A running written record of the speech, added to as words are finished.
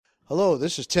Hello,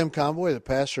 this is Tim Convoy, the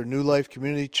pastor of New Life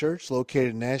Community Church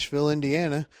located in Nashville,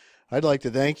 Indiana. I'd like to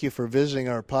thank you for visiting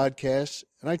our podcast,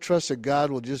 and I trust that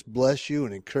God will just bless you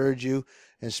and encourage you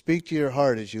and speak to your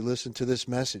heart as you listen to this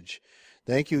message.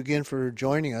 Thank you again for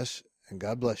joining us, and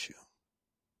God bless you.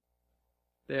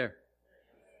 There.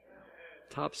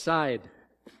 Top side.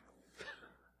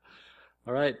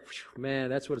 All right. Man,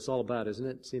 that's what it's all about, isn't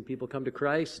it? Seeing people come to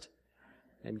Christ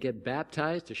and get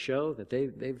baptized to show that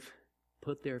they've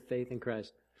put their faith in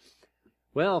Christ.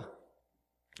 Well,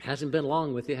 hasn't been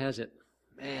long with you, has it?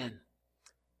 Man,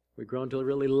 we've grown to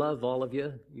really love all of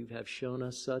you. You have shown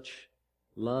us such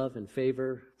love and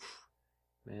favor.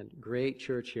 Man, great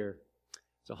church here.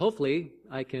 So hopefully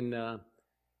I can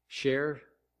share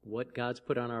what God's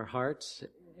put on our hearts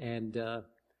and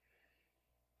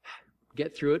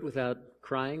get through it without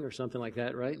crying or something like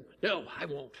that, right? No, I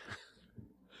won't.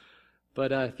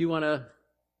 But if you want to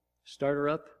start her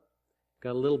up,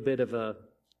 got a little bit of a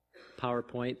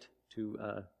PowerPoint to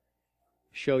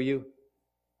show you.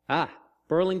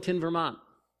 Burlington, Vermont.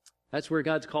 That's where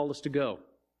God's called us to go.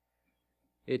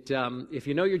 If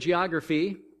you know your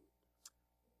geography,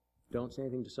 don't say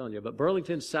anything to Sonia, but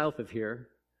Burlington's south of here,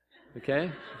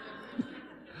 okay?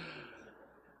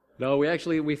 No,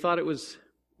 we thought it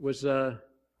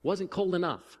wasn't cold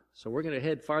enough, so we're going to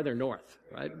head farther north,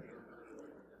 right?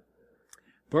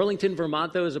 Burlington,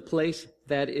 Vermont, though, is a place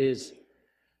that is,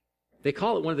 they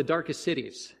call it one of the darkest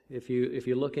cities. If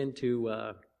you look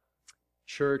into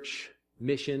church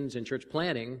missions and church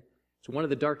planning, it's one of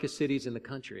the darkest cities in the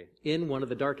country, in one of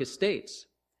the darkest states.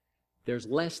 There's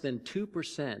less than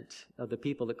 2% of the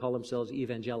people that call themselves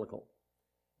evangelical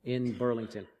in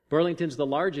Burlington. Burlington's the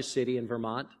largest city in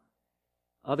Vermont.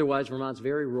 Otherwise, Vermont's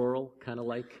very rural, kind of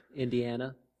like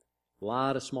Indiana. A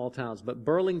lot of small towns. But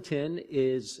Burlington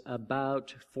is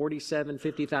about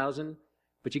 50,000.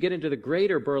 But you get into the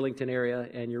greater Burlington area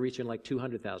and you're reaching like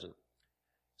 200,000.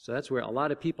 So that's where a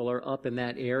lot of people are up in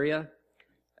that area.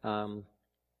 Burlington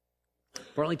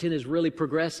is really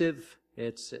progressive.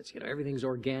 It's everything's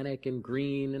organic and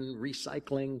green and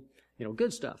recycling.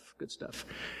 Good stuff.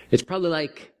 It's probably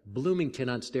like Bloomington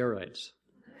on steroids.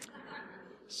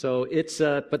 So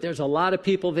but there's a lot of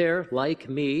people there like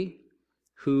me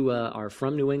who are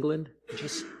from New England,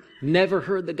 just never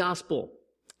heard the gospel,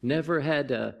 never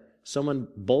had someone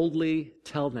boldly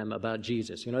tell them about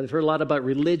Jesus. They've heard a lot about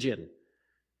religion,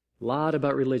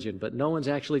 but no one's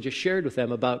actually just shared with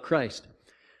them about Christ.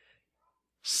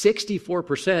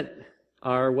 64%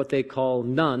 are what they call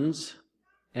nuns,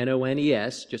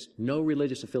 N-O-N-E-S, just no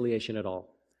religious affiliation at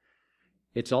all.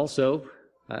 It's also,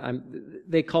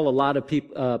 they call a lot of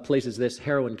places this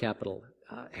heroin capital.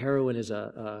 Heroin is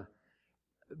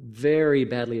very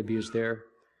badly abused there.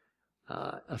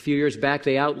 A few years back,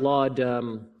 they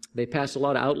passed a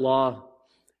lot of outlaw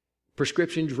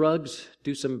prescription drugs.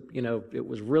 It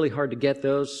was really hard to get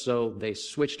those, so they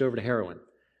switched over to heroin.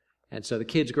 And so the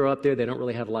kids grow up there, they don't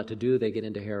really have a lot to do, they get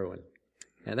into heroin.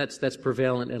 And that's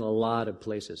prevalent in a lot of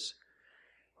places.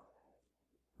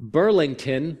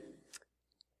 Burlington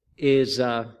is,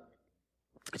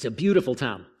 it's a beautiful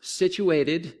town,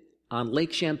 situated on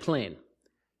Lake Champlain.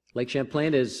 Lake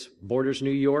Champlain borders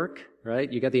New York, right?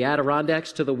 You got the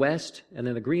Adirondacks to the west, and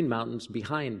then the Green Mountains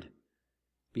behind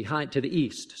to the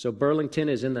east. So Burlington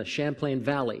is in the Champlain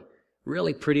Valley.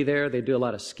 Really pretty there. They do a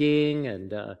lot of skiing,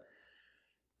 and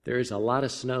there's a lot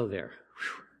of snow there.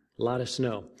 A lot of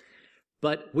snow.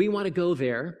 But we want to go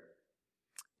there,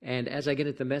 and as I get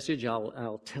into the message,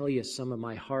 I'll tell you some of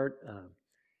my heart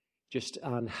just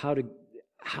on how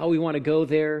we want to go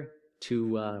there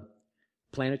to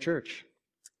plant a church.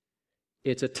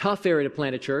 It's a tough area to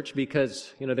plant a church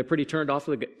because, they're pretty turned off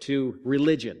to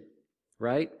religion,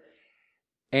 right?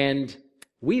 And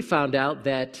we found out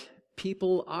that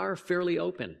people are fairly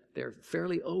open. They're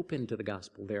fairly open to the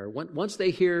gospel there. Once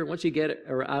you get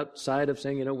outside of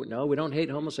saying, no, we don't hate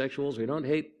homosexuals, we don't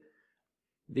hate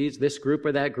this group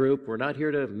or that group, we're not here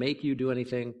to make you do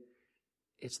anything.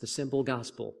 It's the simple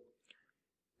gospel.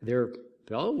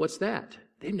 What's that?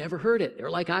 They've never heard it. They're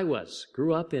like I was.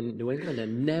 Grew up in New England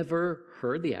and never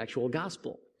heard the actual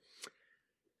gospel.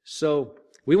 So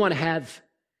we want to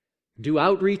do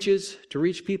outreaches to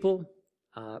reach people,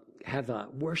 have a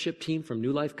worship team from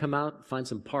New Life come out, find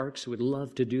some parks. We'd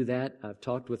love to do that. I've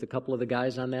talked with a couple of the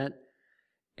guys on that.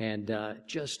 And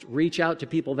just reach out to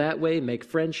people that way, make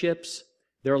friendships.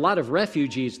 There are a lot of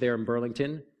refugees there in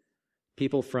Burlington,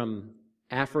 people from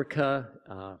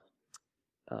Africa,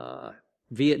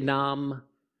 Vietnam.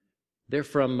 They're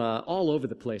from all over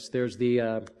the place. There's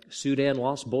the Sudan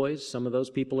Lost Boys. Some of those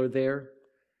people are there.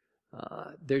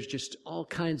 There's just all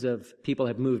kinds of people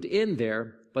have moved in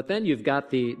there, But then you've got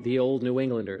the old New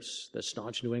Englanders, the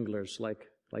staunch New Englanders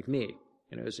like me.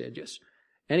 It's just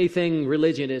anything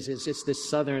religion is it's this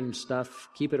Southern stuff.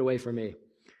 Keep it away from me.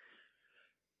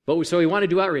 But so we want to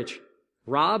do outreach.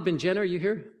 Rob and Jenna, are you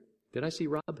here? Did I see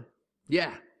Rob?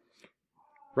 Yeah.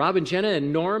 Rob and Jenna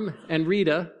and Norm and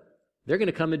Rita, they're going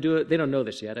to come and do it. They don't know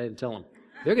this yet. I didn't tell them.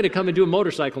 They're going to come and do a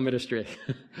motorcycle ministry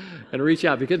and reach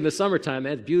out, because in the summertime,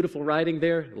 man, it's beautiful riding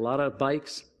there, a lot of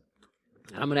bikes.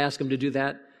 I'm going to ask them to do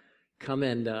that. Come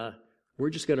and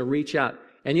we're just going to reach out.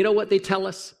 And you know what they tell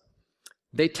us?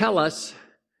 They tell us,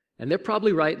 and they're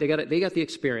probably right. They got the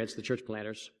experience, the church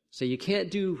planters. Say you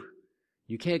can't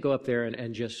go up there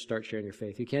and just start sharing your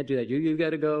faith. You can't do that. You've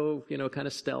got to go, kind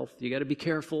of stealth. You got to be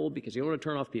careful because you don't want to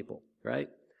turn off people, right?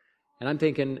 And I'm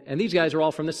thinking, and these guys are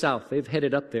all from the South. They've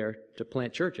headed up there to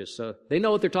plant churches, so they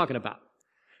know what they're talking about.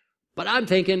 But I'm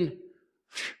thinking,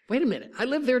 wait a minute. I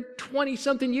lived there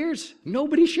 20-something years.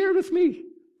 Nobody shared with me.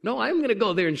 No, I'm going to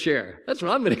go there and share. That's what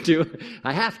I'm going to do.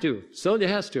 I have to. Sonia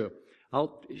has to.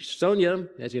 Sonia,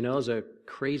 as you know, is a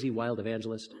crazy wild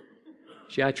evangelist.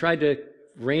 I tried to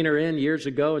rein her in years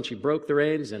ago, and she broke the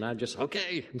reins, and I'm just,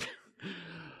 okay.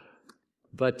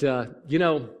 But,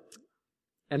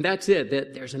 and that's it.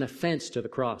 That there's an offense to the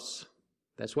cross.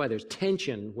 That's why there's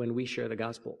tension when we share the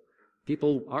gospel.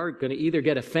 People are going to either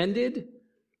get offended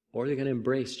or they're going to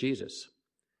embrace Jesus.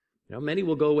 Many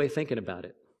will go away thinking about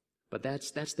it. But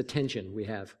that's the tension we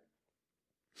have.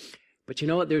 But you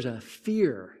know what? There's a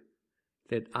fear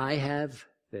that I have,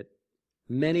 that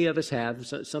many of us have.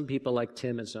 Some people like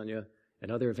Tim and Sonia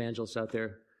and other evangelists out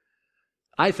there,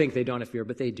 I think they don't have fear,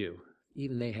 but they do.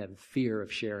 Even they have fear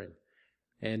of sharing.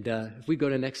 And if we go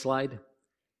to the next slide.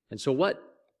 And so what?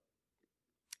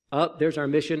 There's our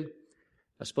mission.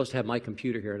 I was supposed to have my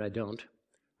computer here, and I don't.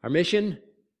 Our mission,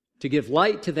 to give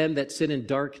light to them that sit in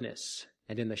darkness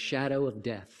and in the shadow of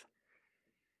death.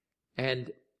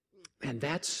 And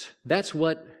that's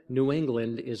what New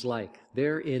England is like.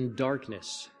 They're in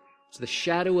darkness. It's the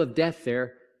shadow of death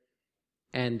there.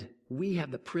 And we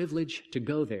have the privilege to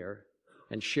go there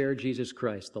and share Jesus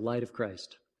Christ, the light of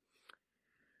Christ.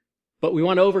 But we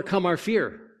want to overcome our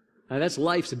fear. Now, that's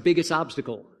life's biggest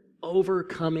obstacle,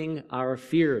 overcoming our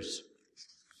fears.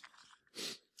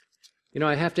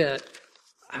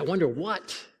 I wonder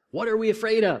what are we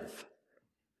afraid of?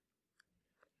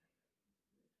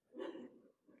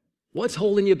 What's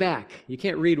holding you back? You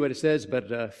can't read what it says,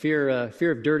 but fear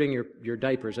of dirting your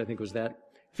diapers, I think was that.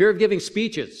 Fear of giving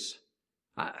speeches.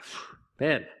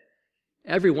 Man,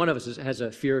 every one of us has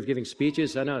a fear of giving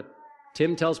speeches. I know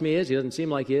Tim tells me he is. He doesn't seem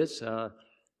like he is.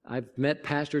 I've met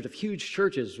pastors of huge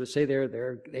churches who say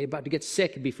they're about to get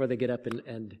sick before they get up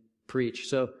and preach.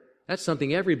 So that's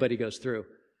something everybody goes through.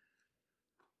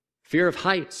 Fear of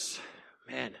heights.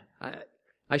 Man,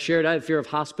 I shared I have fear of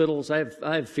hospitals. I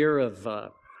have fear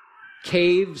of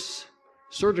caves.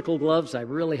 Surgical gloves I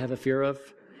really have a fear of.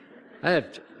 I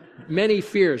have many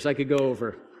fears I could go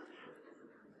over.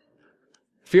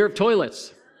 Fear of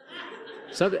toilets.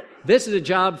 So this is a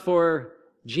job for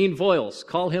Gene Voiles.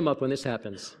 Call him up when this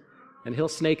happens, and he'll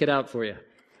snake it out for you.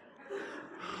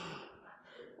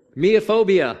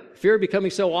 Meophobia. Fear of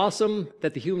becoming so awesome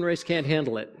that the human race can't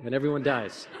handle it, and everyone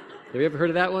dies. Have you ever heard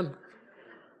of that one?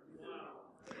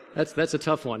 That's a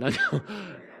tough one, I know.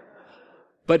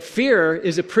 But fear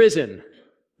is a prison.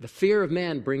 The fear of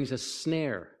man brings a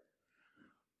snare.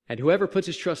 And whoever puts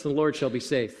his trust in the Lord shall be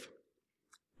safe.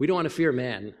 We don't want to fear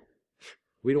man.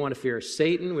 We don't want to fear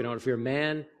Satan. We don't want to fear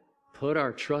man. Put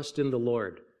our trust in the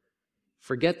Lord.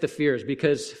 Forget the fears,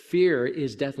 because fear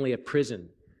is definitely a prison.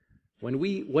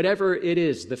 Whatever it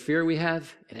is, the fear we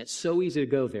have, and it's so easy to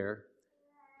go there.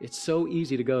 It's so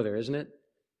easy to go there, isn't it?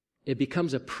 It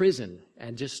becomes a prison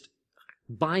and just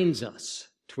binds us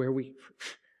to where we're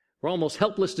almost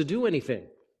helpless to do anything.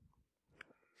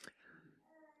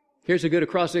 Here's a good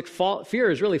acrostic.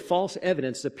 Fear is really false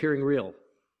evidence appearing real.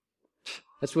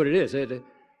 That's what it is.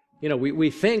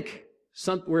 We think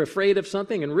we're afraid of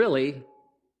something, and really,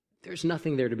 there's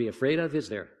nothing there to be afraid of, is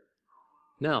there?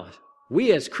 No.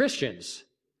 We as Christians,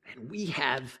 and we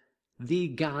have the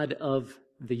God of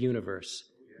the universe,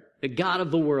 the God of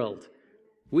the world.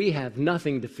 We have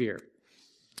nothing to fear.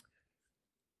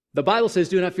 The Bible says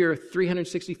do not fear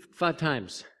 365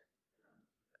 times.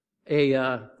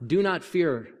 Do not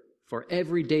fear for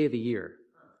every day of the year.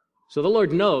 So the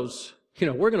Lord knows, we're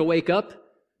going to wake up.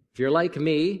 If you're like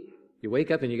me, you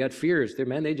wake up and you got fears.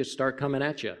 They just start coming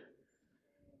at you.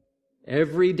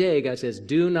 Every day, God says,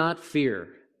 do not fear.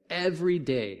 Every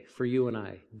day for you and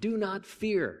I. Do not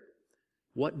fear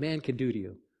what man can do to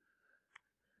you.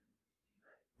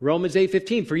 Romans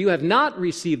 8:15, for you have not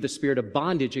received the spirit of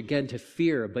bondage again to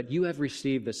fear, but you have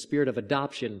received the spirit of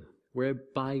adoption,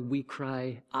 whereby we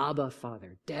cry, Abba,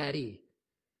 Father, Daddy.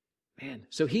 Man,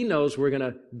 so he knows we're going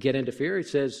to get into fear. He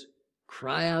says,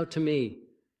 cry out to me,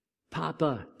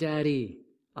 Papa, Daddy,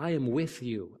 I am with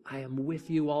you. I am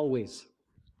with you always.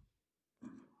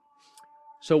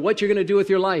 So what you're going to do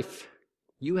with your life?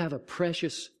 You have a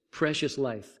precious, precious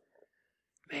life.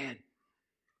 Man,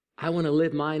 I want to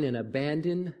live mine in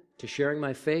abandon to sharing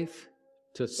my faith,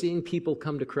 to seeing people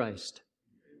come to Christ.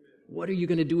 What are you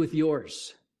going to do with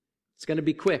yours? It's going to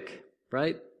be quick,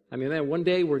 right? I mean, man, one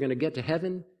day we're going to get to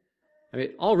heaven. I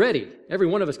mean, already, every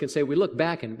one of us can say, we look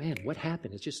back and, man, what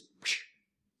happened? It's just,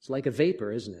 it's like a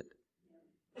vapor, isn't it?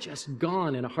 Just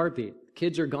gone in a heartbeat.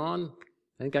 Kids are gone.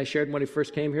 I think I shared when we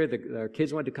first came here, our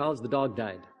kids went to college, the dog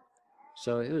died.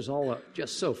 So it was all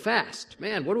just so fast.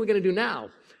 Man, what are we going to do now?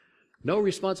 No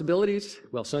responsibilities.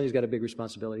 Well, Sonny's got a big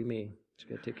responsibility, me. She's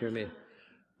got to take care of me.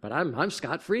 But I'm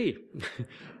scot-free.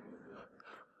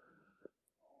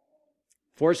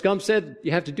 Forrest Gump said,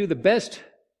 you have to do the best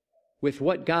with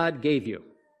what God gave you.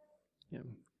 Yeah,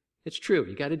 it's true.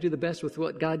 You got to do the best with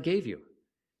what God gave you.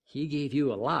 He gave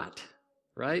you a lot,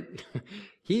 right?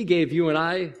 He gave you and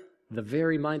I the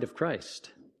very mind of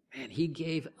Christ. Man, he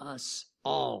gave us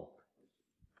all.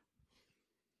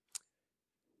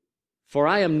 For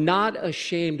I am not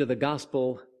ashamed of the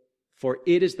gospel, for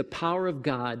it is the power of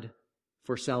God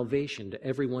for salvation to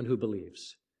everyone who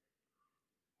believes.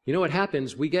 You know what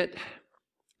happens?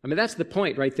 That's the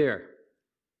point right there.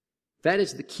 That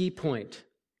is the key point.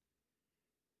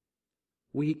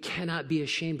 We cannot be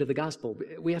ashamed of the gospel.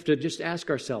 We have to just ask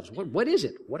ourselves, what is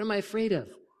it? What am I afraid of?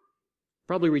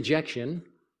 Probably rejection.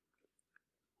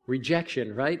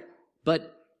 Rejection, right?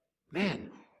 But, man,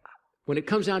 when it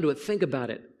comes down to it, think about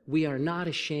it. We are not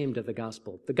ashamed of the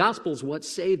gospel. The gospel is what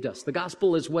saved us. The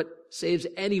gospel is what saves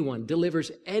anyone,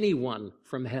 delivers anyone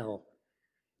from hell.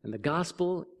 And the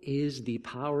gospel is the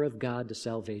power of God to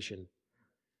salvation.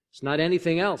 It's not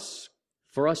anything else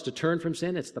for us to turn from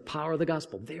sin. It's the power of the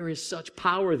gospel. There is such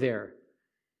power there.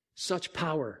 Such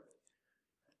power.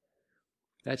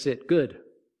 That's it. Good.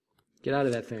 Get out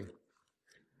of that thing.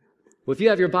 Well, if you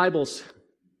have your Bibles,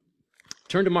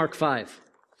 turn to Mark 5.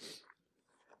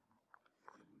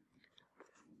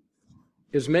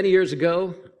 It was many years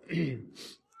ago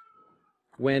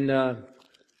when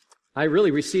I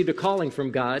really received a calling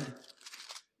from God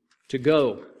to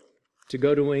go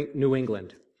to New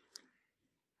England.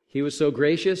 He was so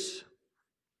gracious.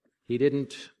 He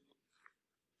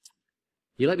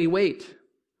let me wait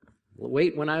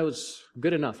when I was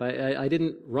good enough. I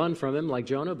didn't run from him like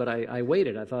Jonah, but I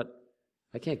waited. I thought,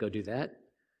 I can't go do that.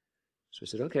 So I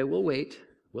said, okay, we'll wait.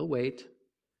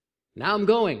 Now I'm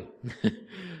going.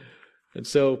 And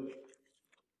so,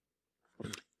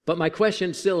 but my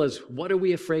question still is, what are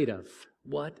we afraid of?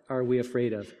 What are we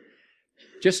afraid of?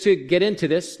 Just to get into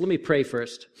this, let me pray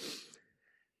first.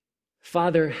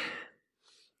 Father,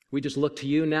 we just look to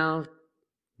you now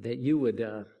that you would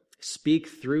speak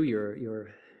through your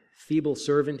feeble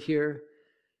servant here,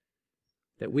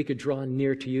 that we could draw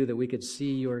near to you, that we could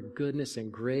see your goodness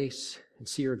and grace and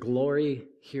see your glory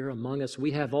here among us.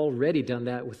 We have already done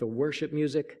that with the worship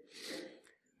music,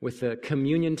 with the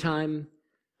communion time.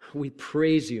 We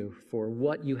praise you for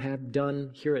what you have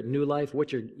done here at New Life,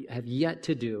 what you have yet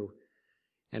to do.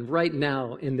 And right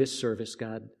now in this service,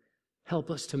 God,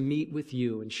 help us to meet with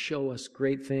you and show us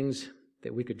great things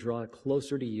that we could draw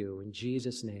closer to you. In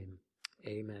Jesus' name,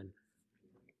 amen.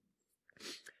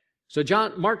 So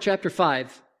Mark chapter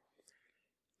 5,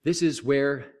 this is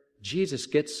where Jesus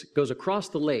goes across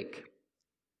the lake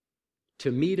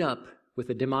to meet up with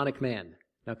a demonic man.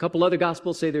 Now, a couple other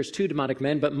Gospels say there's 2 demonic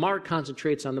men, but Mark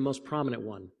concentrates on the most prominent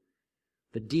one,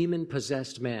 the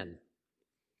demon-possessed man.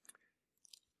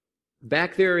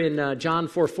 Back there in John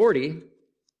 4:40,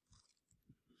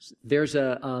 there's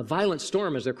a violent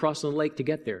storm as they're crossing the lake to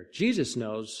get there. Jesus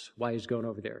knows why he's going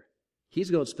over there.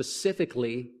 He's going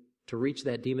specifically to reach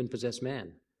that demon-possessed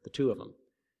man, the 2 of them.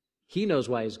 He knows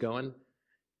why he's going.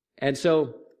 And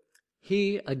so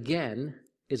he, again,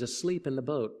 is asleep in the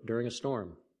boat during a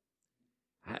storm.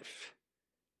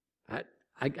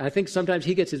 I think sometimes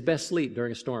he gets his best sleep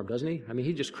during a storm, doesn't he? I mean,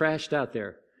 he just crashed out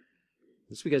there.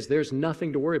 It's because there's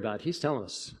nothing to worry about. He's telling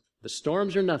us, the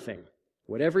storms are nothing.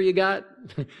 Whatever you got,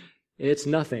 it's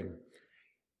nothing.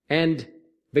 And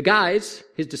the guys,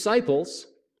 his disciples,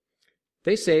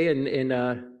 they say in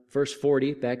verse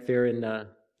 40, back there in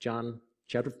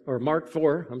Mark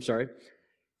 4,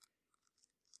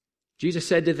 Jesus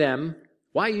said to them,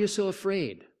 why are you so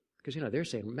afraid? Because, they're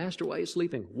saying, Master, why are you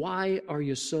sleeping? Why are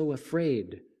you so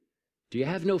afraid? Do you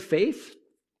have no faith?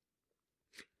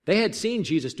 They had seen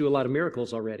Jesus do a lot of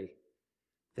miracles already.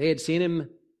 They had seen him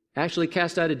actually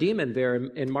cast out a demon there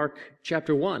in Mark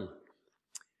chapter 1.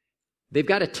 They've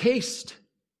got a taste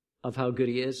of how good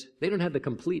he is. They don't have the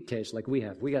complete taste like we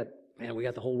have. We got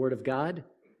the whole Word of God.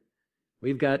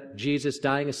 We've got Jesus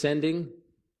dying, ascending.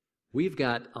 We've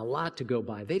got a lot to go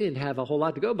by. They didn't have a whole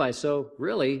lot to go by, so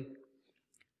really,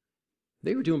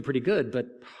 they were doing pretty good, but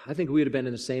I think we would have been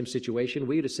in the same situation.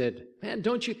 We would have said, man,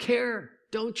 don't you care?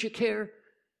 Don't you care?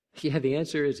 Yeah, the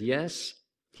answer is yes,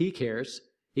 he cares.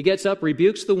 He gets up,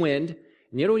 rebukes the wind,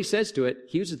 and you know what he says to it?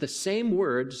 He uses the same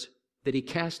words that he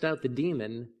cast out the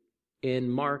demon in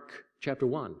Mark chapter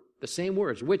 1. The same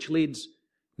words, which leads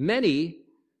many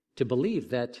to believe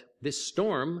that this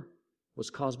storm was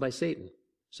caused by Satan.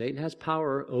 Satan has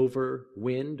power over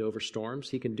wind, over storms.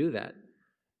 He can do that.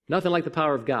 Nothing like the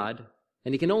power of God,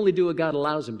 and he can only do what God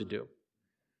allows him to do.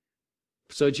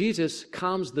 So Jesus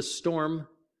calms the storm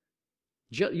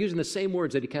using the same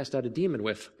words that he cast out a demon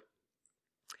with.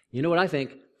 You know what I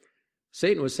think?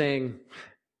 Satan was saying,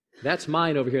 that's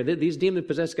mine over here. These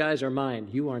demon-possessed guys are mine.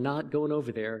 You are not going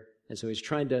over there. And so he's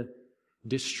trying to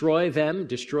destroy them,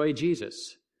 destroy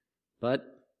Jesus. But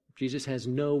Jesus has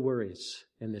no worries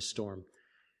in this storm.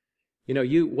 You know,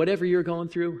 whatever you're going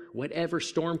through, whatever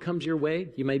storm comes your way,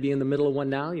 you may be in the middle of one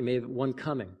now, you may have one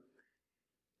coming.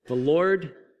 The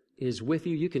Lord is with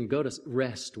you. You can go to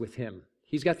rest with him.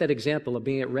 He's got that example of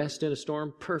being at rest in a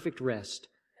storm, perfect rest.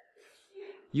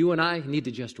 You and I need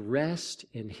to just rest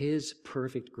in his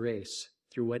perfect grace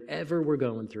through whatever we're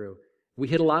going through. We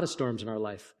hit a lot of storms in our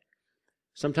life.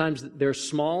 Sometimes they're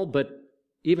small, but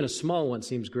even a small one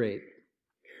seems great.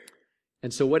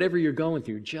 And so whatever you're going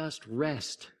through, just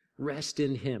rest. Rest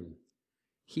in him.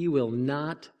 He will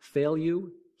not fail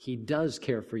you. He does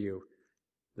care for you.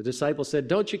 The disciples said,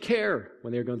 don't you care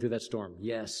when they were going through that storm?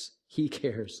 Yes, he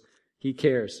cares. He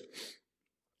cares.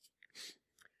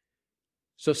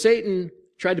 So Satan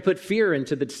tried to put fear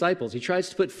into the disciples. He tries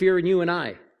to put fear in you and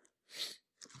I.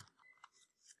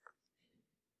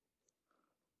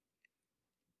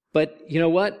 But you know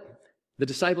what? The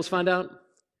disciples found out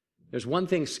there's one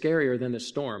thing scarier than the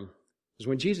storm. Is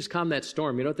when Jesus calmed that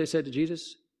storm, you know what they said to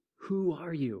Jesus? Who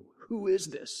are you? Who is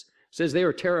this? It says they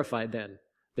were terrified then.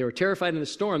 They were terrified in the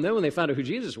storm. Then when they found out who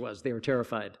Jesus was, they were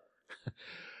terrified.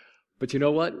 But you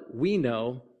know what? We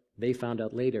know, they found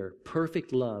out later,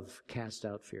 perfect love casts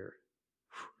out fear.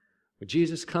 When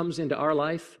Jesus comes into our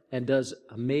life and does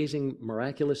amazing,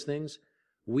 miraculous things,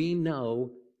 we know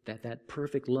that that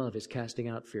perfect love is casting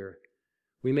out fear.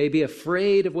 We may be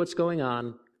afraid of what's going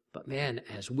on, but man,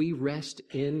 as we rest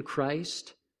in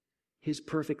Christ, his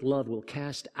perfect love will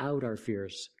cast out our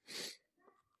fears.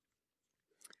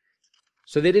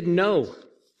 So they didn't know.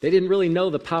 They didn't really know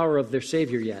the power of their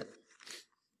Savior yet.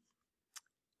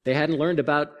 They hadn't learned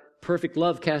about perfect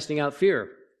love casting out fear.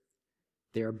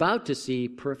 They're about to see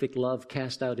perfect love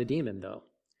cast out a demon, though.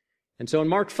 And so in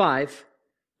Mark 5,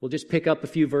 we'll just pick up a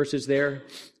few verses there,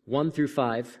 1 through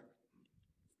 5.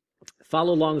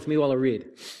 Follow along with me while I read.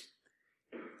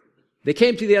 They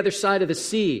came to the other side of the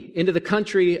sea, into the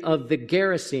country of the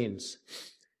Gerasenes.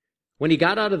 When he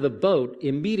got out of the boat,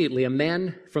 immediately a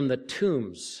man from the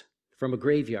tombs, from a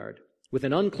graveyard, with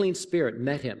an unclean spirit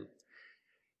met him.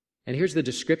 And here's the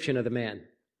description of the man.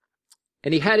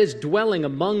 And he had his dwelling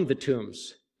among the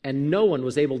tombs, and no one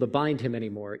was able to bind him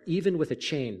anymore, even with a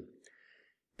chain,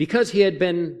 because he had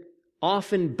been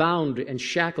often bound and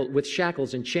shackled with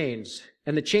shackles and chains,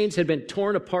 and the chains had been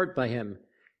torn apart by him,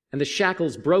 and the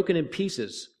shackles broken in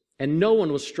pieces, and no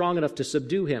one was strong enough to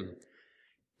subdue him.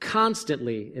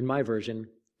 Constantly, in my version,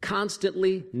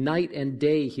 constantly, night and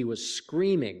day, he was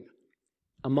screaming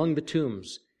among the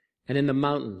tombs and in the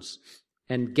mountains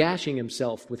and gashing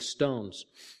himself with stones.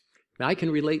 Now, I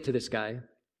can relate to this guy.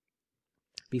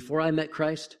 Before I met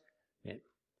Christ,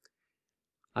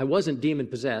 I wasn't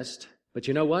demon-possessed, but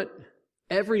you know what?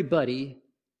 Everybody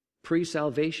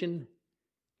pre-salvation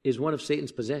is one of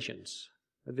Satan's possessions,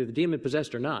 whether they're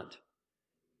demon-possessed or not.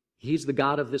 He's the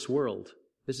god of this world.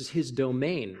 This is his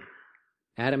domain.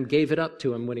 Adam gave it up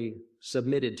to him when he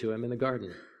submitted to him in the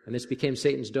garden, and this became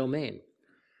Satan's domain.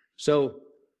 So,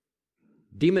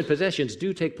 demon possessions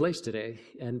do take place today,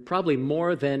 and probably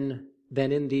more than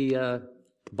in the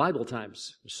Bible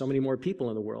times. There's so many more people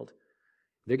in the world.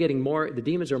 They're getting more, the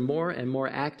demons are more and more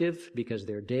active because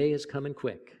their day is coming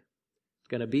quick. It's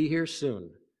going to be here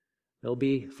soon. They'll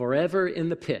be forever in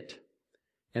the pit.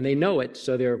 And they know it,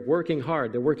 so they're working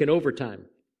hard. They're working overtime.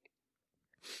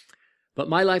 But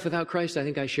my life without Christ, I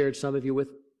think I shared some of it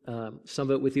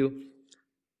with you.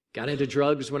 Got into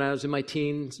drugs when I was in my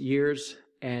teens years,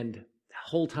 and the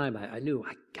whole time I knew,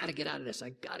 I got to get out of this. I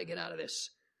got to get out of this.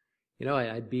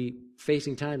 I'd be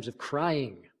facing times of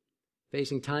crying,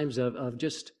 facing times of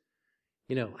just,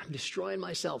 I'm destroying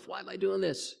myself. Why am I doing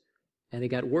this? And it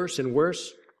got worse and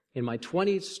worse. In my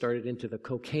 20s, started into the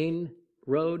cocaine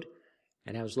road.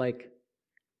 And I was like,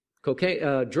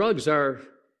 drugs are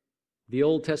the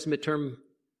Old Testament term,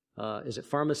 is it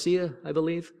pharmacia, I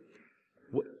believe?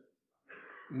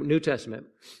 New Testament.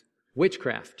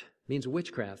 Witchcraft means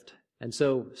witchcraft. And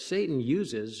so Satan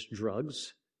uses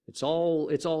drugs. It's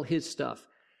all his stuff.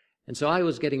 And so I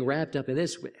was getting wrapped up in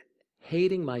this,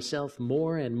 hating myself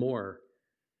more and more.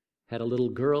 Had a little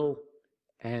girl,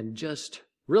 and just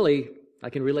really, I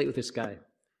can relate with this guy.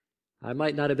 I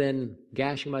might not have been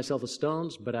gashing myself with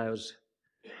stones, but I was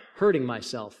hurting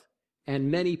myself.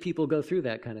 And many people go through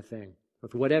that kind of thing.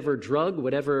 With whatever drug,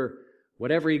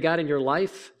 whatever you got in your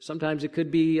life, sometimes it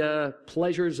could be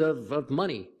pleasures of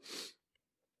money.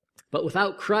 But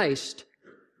without Christ,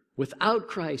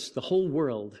 the whole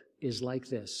world is like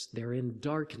this. They're in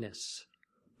darkness.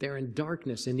 They're in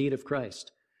darkness in need of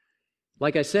Christ.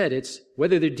 Like I said, it's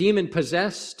whether they're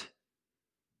demon-possessed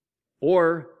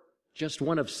or just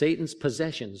one of Satan's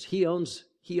possessions. He owns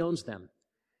them.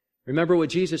 Remember what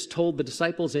Jesus told the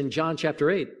disciples in John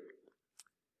chapter 8.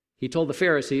 He told the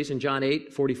Pharisees in John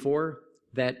 8:44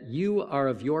 that you are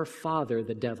of your father,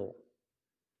 the devil.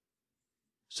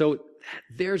 So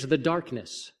there's the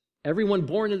darkness. Everyone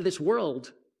born into this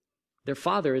world, their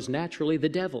father is naturally the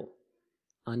devil.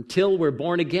 Until we're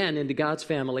born again into God's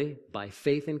family by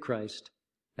faith in Christ,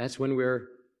 that's when we're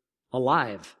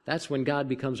alive. That's when God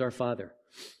becomes our Father.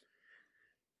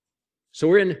 So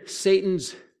we're in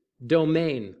Satan's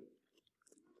domain.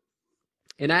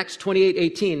 In Acts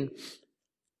 28:18,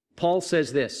 Paul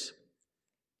says this.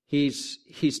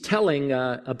 He's telling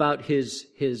about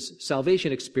his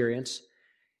salvation experience,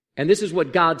 and this is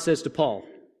what God says to Paul.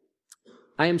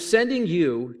 I am sending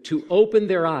you to open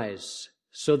their eyes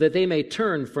so that they may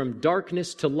turn from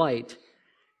darkness to light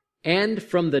and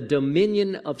from the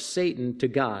dominion of Satan to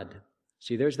God.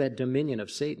 See, there's that dominion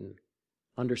of Satan,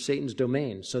 under Satan's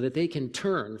domain, so that they can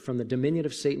turn from the dominion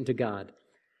of Satan to God,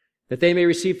 that they may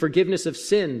receive forgiveness of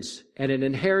sins and an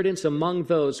inheritance among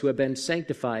those who have been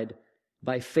sanctified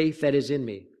by faith that is in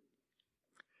me.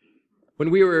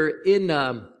 When we were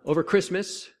over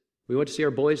Christmas, we went to see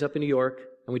our boys up in New York,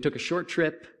 and we took a short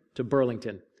trip to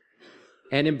Burlington.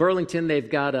 And in Burlington, they've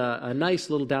got a nice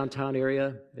little downtown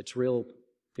area. It's real,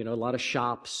 a lot of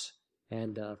shops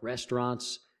and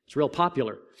restaurants. It's real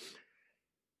popular.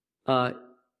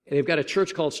 They've got a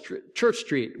church called Church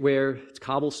Street, where it's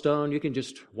cobblestone. You can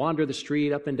just wander the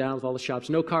street up and down with all the shops,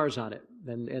 no cars on it.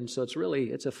 And so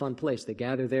it's a fun place. They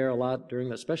gather there a lot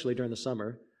especially during the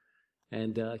summer,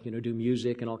 and do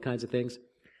music and all kinds of things.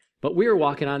 But we were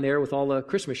walking on there with all the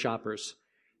Christmas shoppers,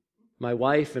 my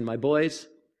wife and my boys.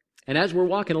 And as we're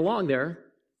walking along there,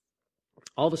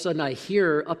 all of a sudden I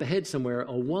hear up ahead somewhere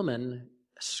a woman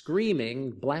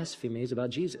screaming blasphemies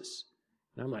about Jesus.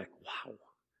 And I'm like, wow,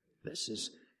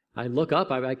 I look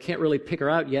up, I can't really pick her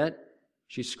out yet.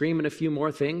 She's screaming a few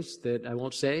more things that I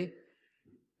won't say.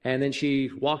 And then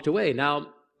she walked away. Now,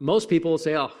 most people will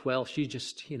say, oh, well, she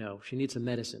just, she needs some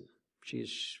medicine.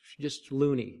 She's just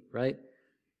loony, right?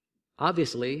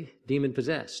 Obviously,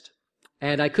 demon-possessed.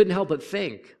 And I couldn't help but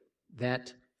think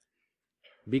that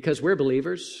because we're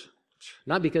believers,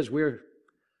 not because we're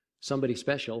somebody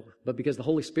special, but because the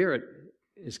Holy Spirit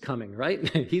is coming, right?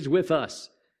 He's with us.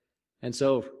 And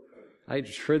so I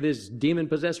heard this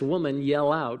demon-possessed woman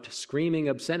yell out, screaming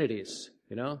obscenities,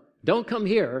 Don't come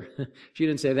here. She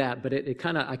didn't say that, but I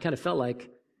kind of felt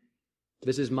like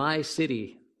this is my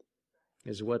city,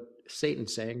 is what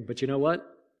Satan's saying. But you know what?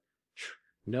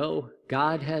 No,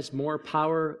 God has more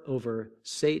power over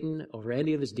Satan, over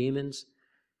any of his demons.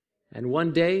 And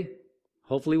one day,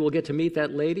 hopefully we'll get to meet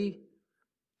that lady,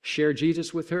 share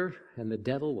Jesus with her, and the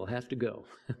devil will have to go.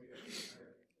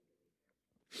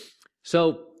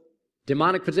 So,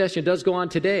 demonic possession does go on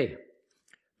today.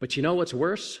 But you know what's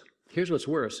worse? Here's what's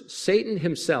worse. Satan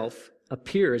himself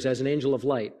appears as an angel of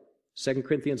light. 2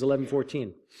 Corinthians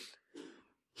 11:14.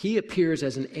 He appears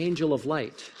as an angel of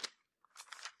light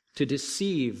to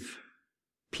deceive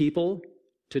people,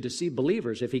 to deceive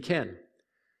believers if he can.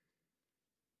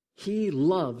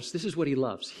 This is what he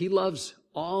loves. He loves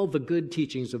all the good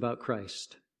teachings about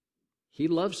Christ. He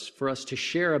loves for us to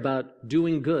share about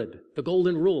doing good, the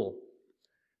golden rule,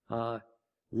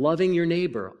 loving your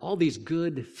neighbor, all these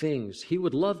good things. He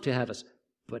would love to have us,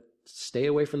 but stay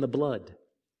away from the blood.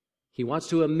 He wants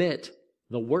to omit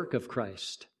the work of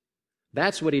Christ.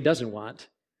 That's what he doesn't want.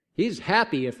 He's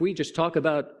happy if we just talk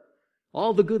about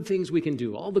all the good things we can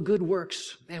do, all the good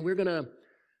works. Man, we're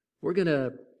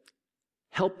gonna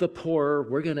help the poor.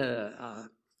 We're going to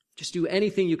just do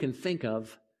anything you can think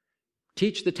of.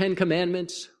 Teach the 10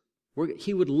 Commandments.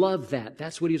 He would love that.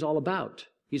 That's what he's all about.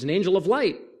 He's an angel of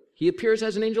light. He appears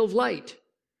as an angel of light.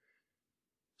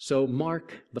 So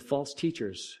mark the false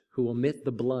teachers who omit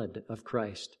the blood of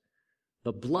Christ.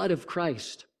 The blood of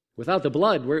Christ. Without the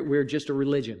blood, we're just a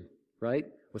religion, right?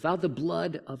 Without the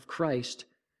blood of Christ,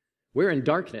 we're in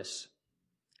darkness.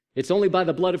 It's only by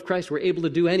the blood of Christ we're able to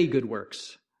do any good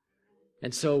works.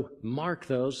 And so mark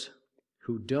those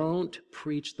who don't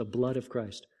preach the blood of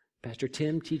Christ. Pastor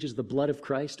Tim teaches the blood of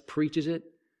Christ, preaches it.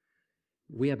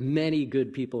 We have many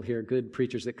good people here, good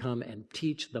preachers that come and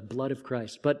teach the blood of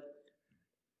Christ. But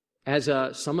as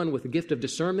someone with a gift of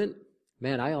discernment,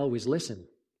 man, I always listen.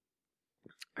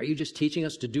 Are you just teaching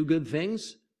us to do good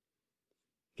things?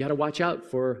 You got to watch out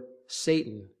for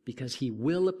Satan, because he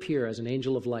will appear as an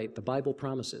angel of light, the Bible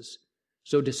promises.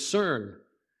 So discern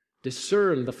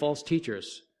the false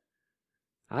teachers.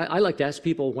 I like to ask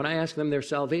people, when I ask them their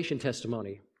salvation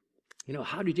testimony,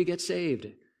 how did you get saved?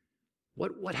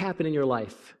 What happened in your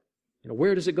life?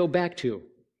 Where does it go back to?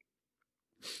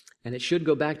 And it should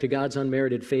go back to God's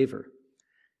unmerited favor.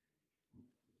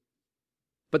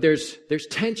 But there's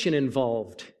tension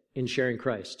involved in sharing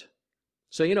Christ.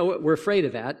 So, we're afraid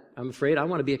of that. I'm afraid. I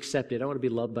want to be accepted. I want to be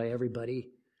loved by everybody.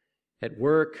 At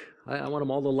work, I want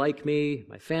them all to like me,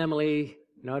 my family.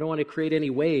 I don't want to create any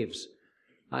waves.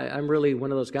 I'm really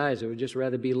one of those guys that would just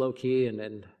rather be low-key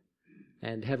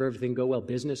and have everything go well.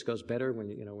 Business goes better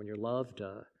when you're loved.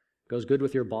 Goes good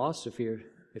with your boss if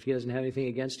he doesn't have anything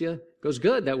against you. Goes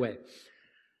good that way.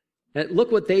 And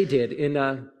look what they did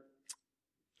in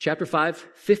chapter 5,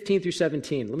 15 through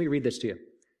 17. Let me read this to you.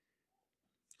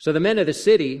 So the men of the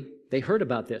city, they heard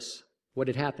about this, what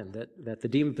had happened, that the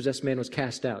demon-possessed man was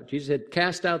cast out. Jesus had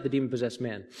cast out the demon-possessed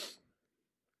man.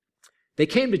 They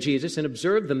came to Jesus and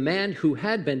observed the man who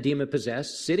had been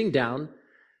demon-possessed sitting down,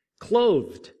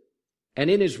 clothed,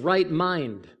 and in his right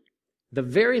mind, the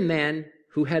very man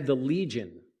who had the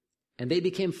legion, and they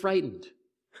became frightened.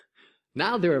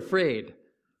 Now they're afraid,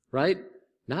 right?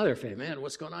 Now they're afraid, man,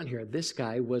 what's going on here? This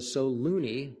guy was so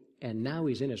loony, and now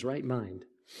he's in his right mind.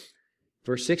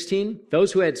 Verse 16,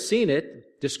 those who had seen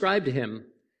it described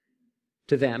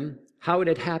to them how it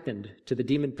had happened to the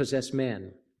demon-possessed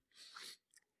man,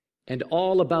 and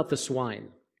all about the swine.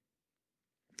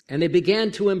 And they began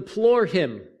to implore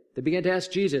him. They began to ask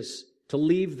Jesus to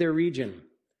leave their region.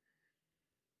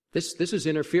 This is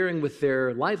interfering with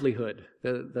their livelihood.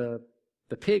 The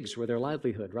pigs were their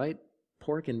livelihood, right?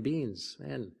 Pork and beans.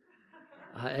 Man,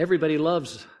 everybody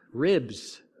loves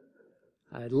ribs.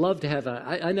 I'd love to have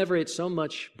I never ate so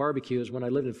much barbecue as when I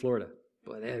lived in Florida.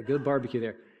 Boy, they had a good barbecue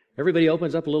there. Everybody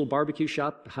opens up a little barbecue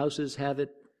shop. Houses have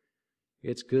it.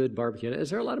 It's good barbecue. Is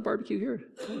there a lot of barbecue here?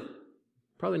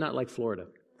 Probably not like Florida.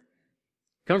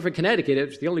 Coming from Connecticut, it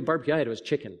was the only barbecue I had was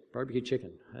chicken, barbecue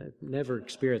chicken. I've never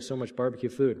experienced so much barbecue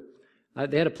food.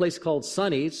 They had a place called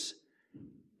Sonny's.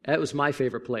 That was my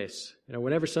favorite place.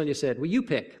 Whenever Sonia said, well, you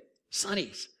pick.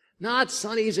 Sonny's. Not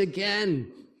Sonny's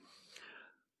again.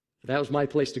 That was my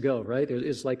place to go, right?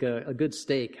 It's like a good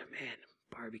steak. Man,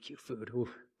 barbecue food. Ooh.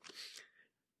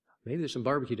 Maybe there's some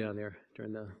barbecue down there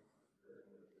during the...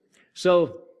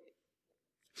 So,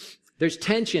 there's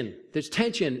tension. There's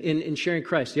tension in sharing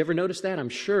Christ. You ever notice that? I'm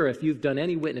sure if you've done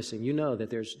any witnessing, you know that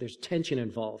there's tension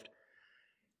involved.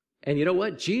 And you know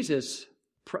what? Jesus,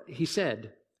 he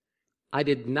said, I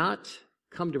did not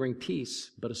come to bring peace,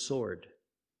 but a sword.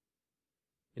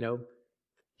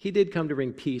 He did come to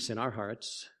bring peace in our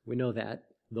hearts. We know that,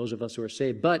 those of us who are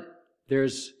saved. But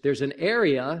there's an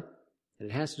area, and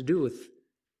it has to do with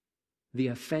the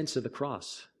offense of the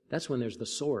cross. That's when there's the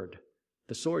sword.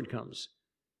 The sword comes.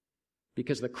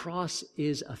 Because the cross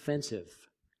is offensive.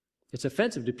 It's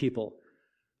offensive to people.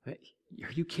 Are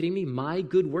you kidding me? My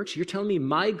good works? You're telling me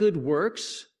my good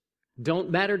works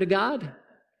don't matter to God?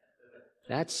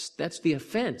 That's the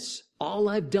offense. All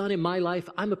I've done in my life,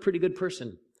 I'm a pretty good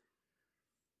person.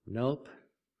 Nope.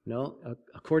 No.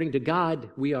 According to God,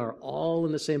 we are all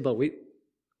in the same boat.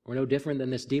 We're no different than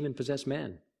this demon-possessed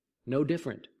man. No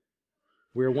different.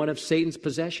 We're one of Satan's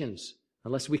possessions.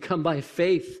 Unless we come by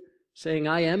faith, saying,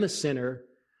 I am a sinner,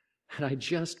 and I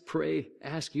just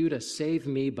ask you to save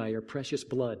me by your precious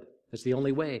blood. That's the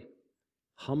only way.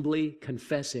 Humbly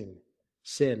confessing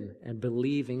sin and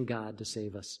believing God to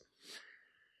save us.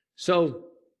 So,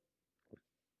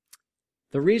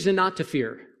 the reason not to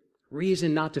fear.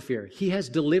 He has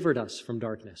delivered us from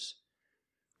darkness.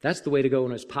 That's the way to go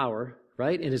in His power,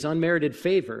 right? In His unmerited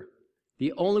favor.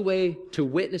 The only way to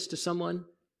witness to someone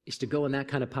is to go in that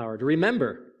kind of power. To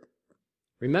remember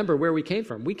where we came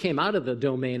from. We came out of the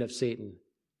domain of Satan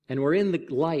and we're in the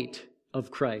light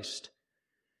of Christ,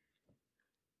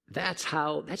 that's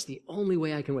the only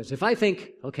way I can win. If I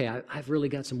think, okay, I've really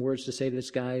got some words to say to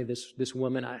this guy, this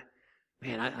woman,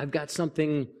 I've got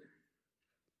something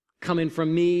coming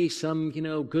from me, some,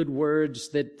 good words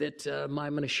that I'm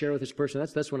going to share with this person.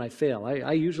 That's when I fail.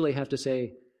 I usually have to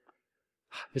say,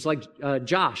 it's like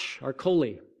Josh, our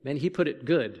Coley. Man, he put it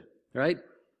good, right?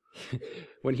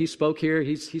 When he spoke here,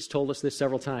 he's told us this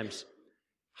several times.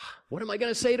 What am I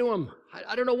going to say to him?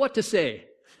 I don't know what to say.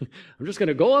 I'm just going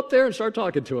to go up there and start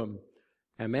talking to him.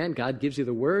 And man, God gives you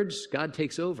the words. God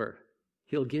takes over.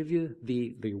 He'll give you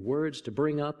the words to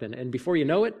bring up. And before you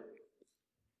know it,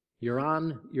 you're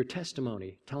on your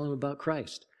testimony. Tell him about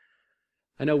Christ.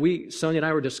 I know Sonia and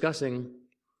I were discussing,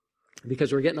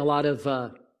 because we're getting a lot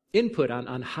of input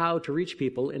on how to reach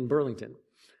people in Burlington.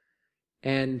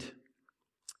 And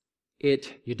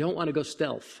you don't want to go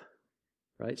stealth,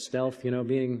 right? Stealth,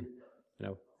 being,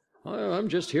 oh, I'm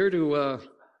just here to,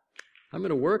 I'm going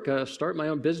to work, start my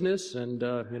own business, and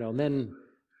then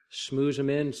schmooze them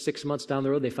in. 6 months down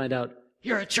the road, they find out,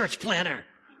 you're a church planner.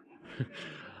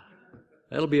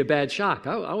 That'll be a bad shock.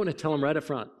 I want to tell them right up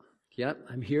front, yep,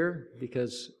 I'm here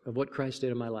because of what Christ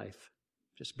did in my life.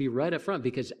 Just be right up front,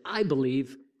 because I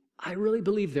really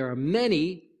believe there are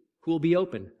many who will be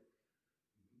open.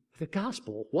 The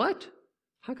gospel, what?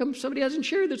 How come somebody hasn't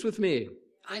shared this with me?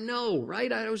 I know,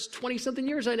 right? I was 20-something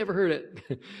years, I never heard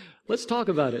it. Let's talk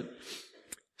about it.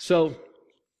 So,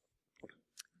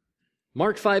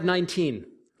 Mark 5:19,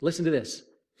 listen to this.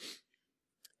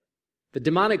 The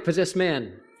demonic possessed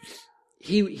man,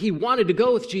 he wanted to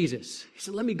go with Jesus. He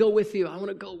said, let me go with you. I want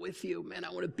to go with you. Man, I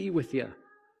want to be with you,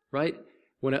 right?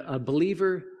 When a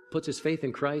believer puts his faith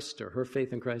in Christ, or her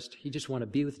faith in Christ, he just want to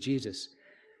be with Jesus.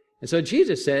 And so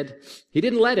Jesus said, he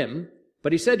didn't let him,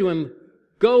 but he said to him,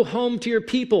 go home to your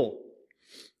people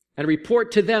and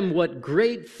report to them what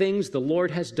great things the Lord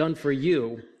has done for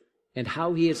you and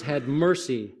how he has had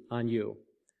mercy on you.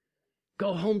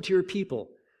 Go home to your people.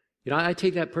 I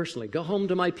take that personally. Go home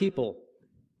to my people.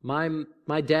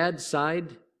 My dad's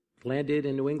side landed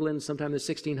in New England sometime in the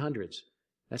 1600s.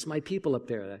 That's my people up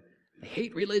there. They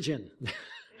hate religion.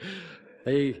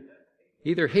 They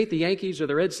either hate the Yankees or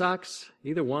the Red Sox.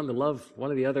 Either one, they love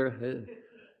one or the other.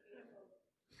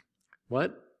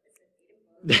 What?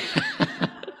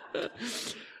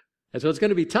 And so it's going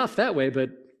to be tough that way,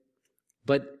 but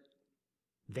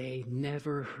they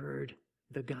never heard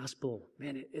the gospel.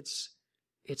 Man, it's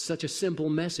such a simple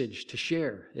message to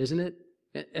share, isn't it?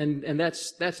 And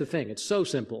that's the thing. It's so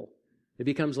simple. It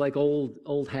becomes like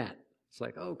old hat. It's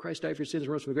like, oh, Christ died for your sins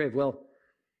and rose from the grave. Well,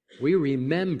 we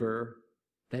remember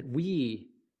that we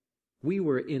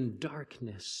were in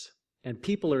darkness, and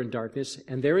people are in darkness,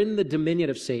 and they're in the dominion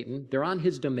of Satan. They're on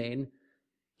his domain.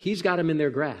 He's got them in their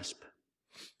grasp.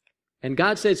 And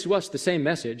God says to us the same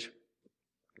message.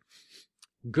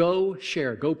 Go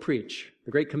share, go preach.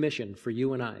 The Great Commission for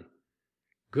you and I.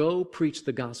 Go preach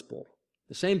the gospel.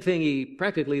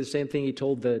 Practically the same thing he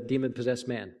told the demon-possessed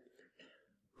man,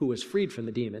 who was freed from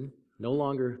the demon, no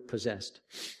longer possessed.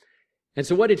 And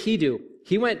so what did he do?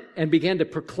 He went and began to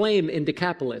proclaim in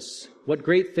Decapolis what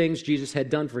great things Jesus had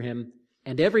done for him,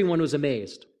 and everyone was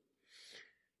amazed.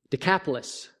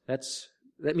 Decapolis,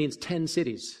 that means 10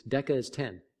 cities. Deca is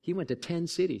 10. He went to 10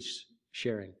 cities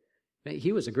sharing.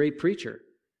 He was a great preacher.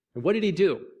 And what did he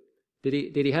do? Did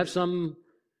he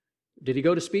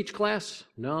go to speech class?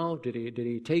 No. Did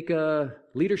he take a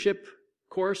leadership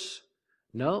course?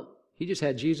 No. He just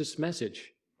had Jesus'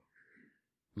 message.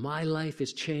 My life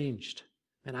is changed.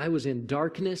 And I was in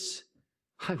darkness.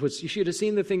 You should have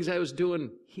seen the things I was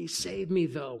doing. He saved me,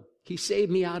 though. He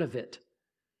saved me out of it.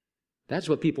 That's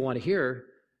what people want to hear.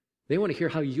 They want to hear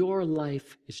how your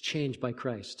life is changed by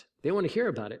Christ. They want to hear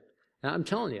about it. Now, I'm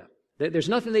telling you, there's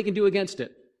nothing they can do against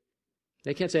it.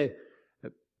 They can't say,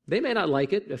 they may not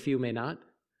like it, a few may not,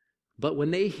 but when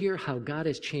they hear how God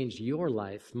has changed your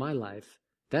life, my life,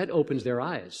 that opens their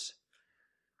eyes.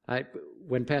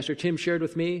 When Pastor Tim shared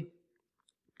with me,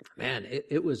 man,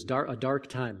 it was a dark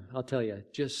time, I'll tell you.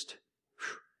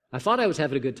 I thought I was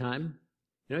having a good time.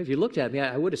 If you looked at me,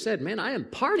 I would have said, man, I am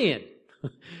partying.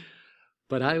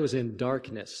 But I was in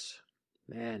darkness.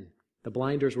 Man, the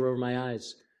blinders were over my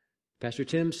eyes. Pastor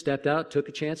Tim stepped out, took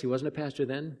a chance. He wasn't a pastor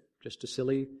then, just a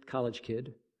silly college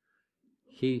kid.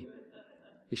 I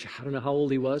don't know how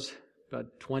old he was,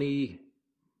 about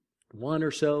 21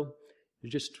 or so. I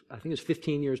think it was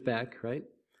 15 years back, right?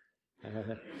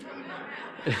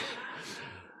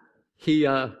 He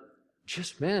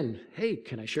man, hey,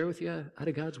 can I share with you out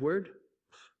of God's Word?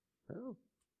 Oh,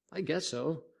 I guess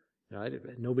so.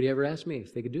 Nobody ever asked me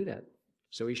if they could do that.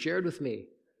 So he shared with me.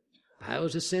 I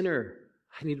was a sinner.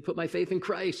 I need to put my faith in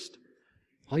Christ.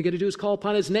 All you got to do is call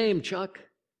upon his name, Chuck.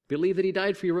 Believe that he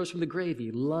died for you, rose from the grave.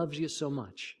 He loves you so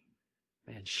much.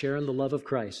 Man, sharing the love of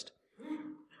Christ.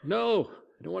 No,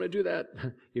 I don't want to do that.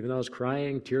 Even though I was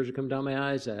crying, tears would come down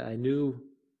my eyes. I knew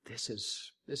this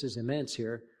is immense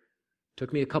here.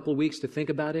 Took me a couple of weeks to think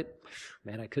about it.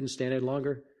 Man, I couldn't stand it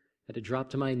longer. Had to drop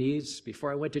to my knees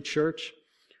before I went to church.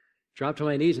 Dropped to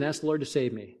my knees and asked the Lord to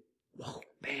save me. Whoa,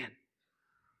 man.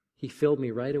 He filled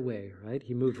me right away, right?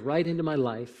 He moved right into my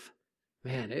life.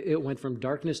 Man, it went from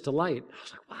darkness to light. I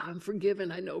was like, wow, I'm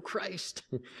forgiven. I know Christ.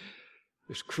 It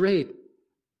was great.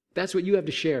 That's what you have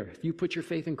to share. If you put your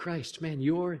faith in Christ, man,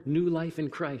 your new life in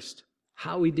Christ,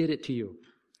 how he did it to you.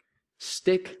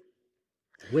 Stick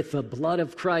with the blood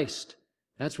of Christ.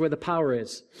 That's where the power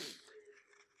is.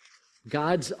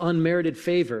 God's unmerited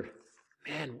favor.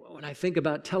 Man, when I think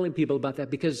about telling people about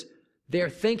that, because they're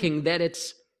thinking that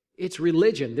it's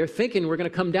religion. They're thinking we're going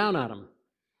to come down on them.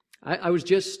 I was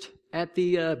just at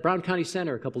the Brown County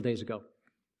Center a couple days ago,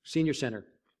 senior center.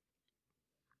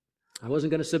 I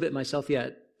wasn't going to submit myself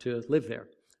yet to live there.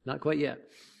 Not quite yet.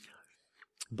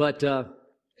 But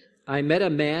I met a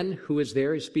man who was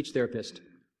there, he's a speech therapist,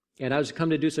 and I was come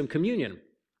to do some communion.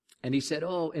 And he said,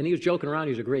 oh, and he was joking around,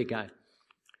 he was a great guy.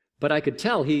 But I could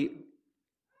tell he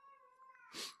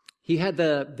had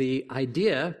the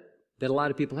idea that a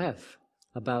lot of people have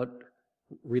about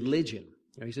religion.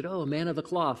 You know, he said, oh, a man of the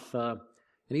cloth. And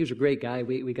he was a great guy.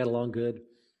 We got along good.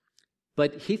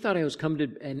 But he thought I was coming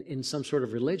to in some sort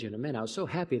of religion. And man, I was so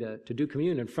happy to do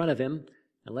communion in front of him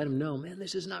and let him know, man,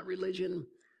 this is not religion.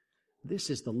 This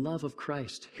is the love of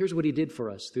Christ. Here's what he did for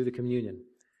us through the communion.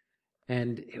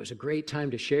 And it was a great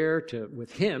time to share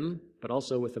with him, but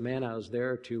also with the man I was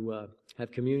there to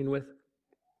have communion with.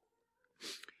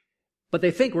 But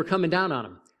they think we're coming down on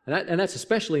them. And that's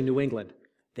especially in New England.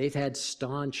 They've had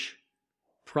staunch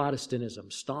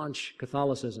Protestantism, staunch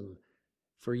Catholicism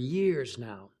for years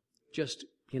now. Just,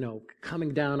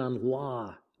 coming down on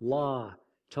law,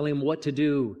 telling them what to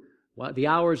do, the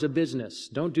hours of business.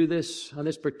 Don't do this on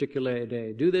this particular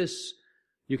day. Do this.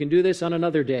 You can do this on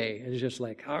another day. And it's just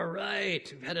like, all right,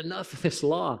 we've had enough of this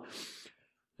law.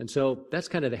 And so that's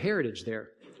kind of the heritage there.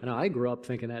 And I grew up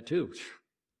thinking that too.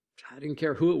 I didn't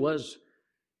care who it was,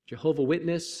 Jehovah's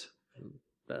Witness,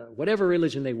 whatever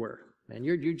religion they were. Man,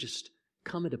 you're just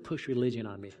coming to push religion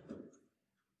on me.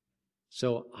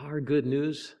 So our good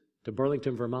news to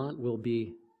Burlington, Vermont will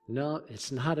be, no,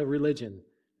 it's not a religion.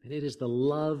 And it is the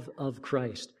love of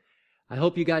Christ. I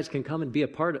hope you guys can come and be a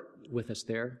part with us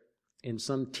there in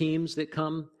some teams that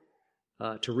come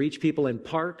to reach people in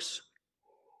parks,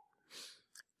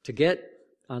 to get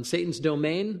on Satan's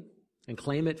domain and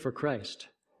claim it for Christ.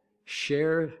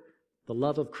 Share the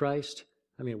love of Christ.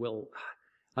 I mean,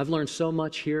 I've learned so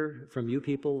much here from you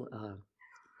people.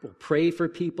 We'll pray for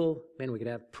people. Man, we could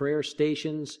have prayer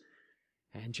stations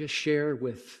and just share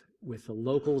with the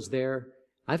locals there.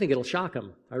 I think it'll shock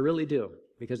them. I really do.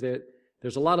 Because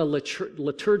there's a lot of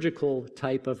liturgical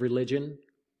type of religion,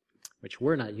 which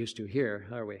we're not used to here,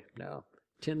 are we? No.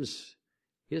 He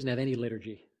doesn't have any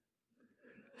liturgy,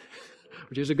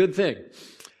 which is a good thing.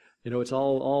 It's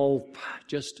all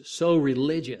just so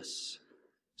religious.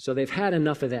 So they've had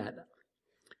enough of that.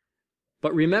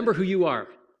 But remember who you are.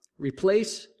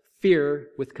 Replace fear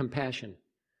with compassion.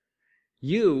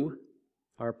 You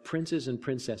are princes and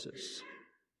princesses,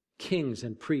 kings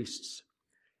and priests.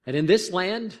 And in this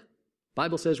land, the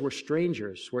Bible says we're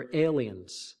strangers, we're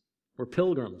aliens, we're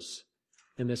pilgrims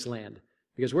in this land.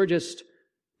 Because we're just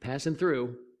passing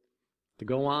through to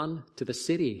go on to the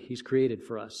city he's created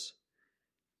for us.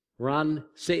 We're on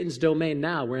Satan's domain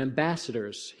now. We're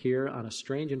ambassadors here on a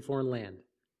strange and foreign land,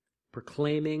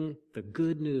 proclaiming the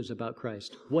good news about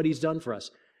Christ, what he's done for us.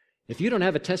 If you don't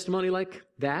have a testimony like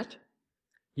that,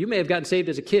 you may have gotten saved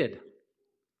as a kid.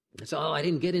 It's, I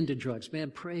didn't get into drugs.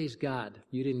 Man, praise God,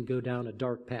 you didn't go down a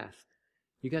dark path.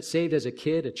 You got saved as a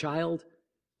kid, a child.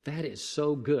 That is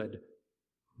so good.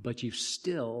 But you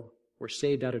still were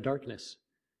saved out of darkness.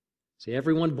 See,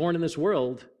 everyone born in this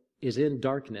world is in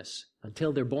darkness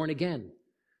until they're born again.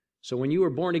 So when you were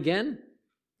born again,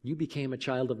 you became a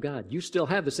child of God. You still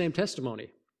have the same testimony.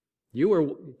 You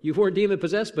were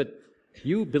demon-possessed, but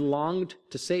you belonged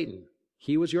to Satan.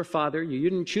 He was your father. You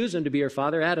didn't choose him to be your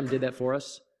father. Adam did that for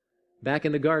us back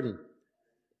in the garden.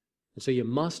 And so you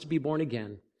must be born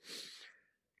again.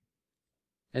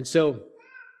 And so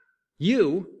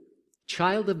you,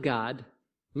 child of God,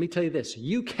 let me tell you this.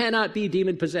 You cannot be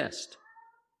demon-possessed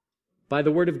by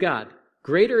the word of God.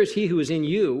 Greater is he who is in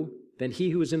you than he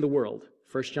who is in the world.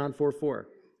 1 John 4:4.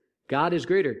 God is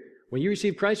greater. When you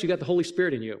receive Christ, you got the Holy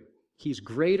Spirit in you. He's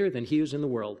greater than he who's in the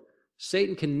world.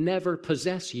 Satan can never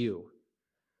possess you.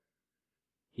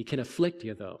 He can afflict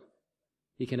you, though.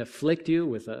 He can afflict you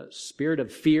with a spirit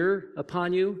of fear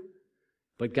upon you,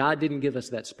 but God didn't give us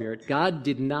that spirit. God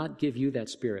did not give you that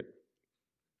spirit.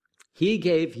 He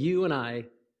gave you and I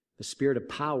the spirit of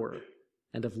power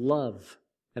and of love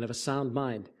and of a sound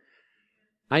mind.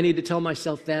 I need to tell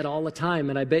myself that all the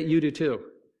time, and I bet you do too,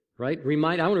 right? I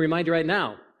want to remind you right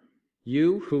now,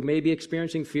 you who may be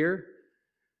experiencing fear,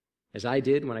 as I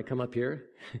did when I come up here,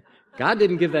 God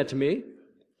didn't give that to me.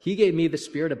 He gave me the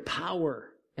spirit of power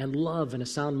and love and a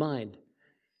sound mind.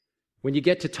 When you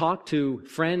get to talk to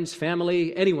friends,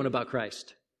 family, anyone about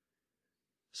Christ,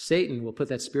 Satan will put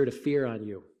that spirit of fear on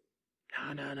you.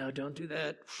 No, don't do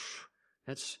that.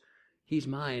 He's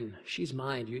mine. She's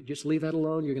mine. You just leave that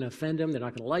alone. You're going to offend them. They're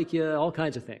not going to like you. All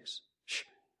kinds of things.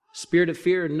 Spirit of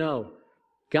fear, no.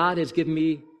 God has given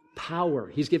me power.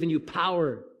 He's given you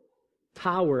power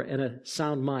and a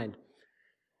sound mind.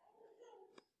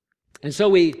 And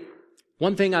so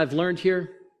one thing I've learned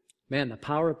here, man, the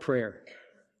power of prayer.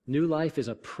 New Life is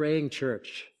a praying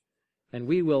church. And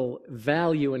we will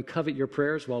value and covet your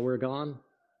prayers while we're gone,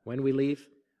 when we leave.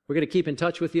 We're going to keep in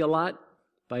touch with you a lot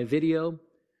by video.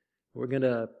 We're going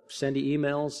to send you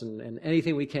emails and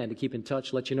anything we can to keep in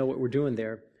touch, let you know what we're doing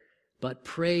there. But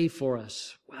pray for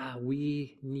us. Wow,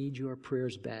 we need your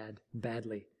prayers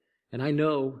badly. And I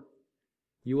know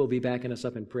you will be backing us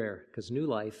up in prayer because New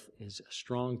Life is a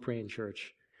strong praying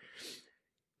church.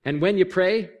 And when you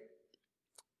pray,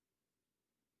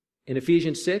 in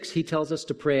Ephesians 6, he tells us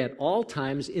to pray at all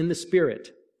times in the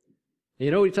Spirit. And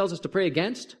you know what he tells us to pray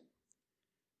against?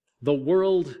 The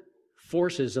world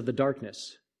forces of the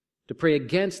darkness. To pray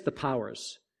against the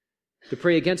powers. To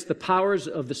pray against the powers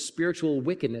of the spiritual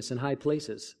wickedness in high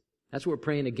places. That's what we're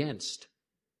praying against.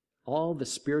 All the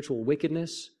spiritual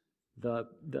wickedness, the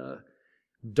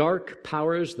dark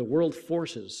powers, the world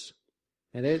forces.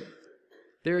 And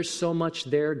there's so much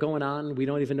there going on we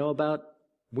don't even know about.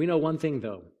 We know one thing,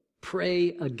 though.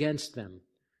 Pray against them.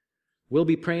 We'll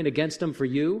be praying against them for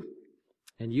you,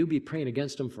 and you be praying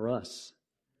against them for us.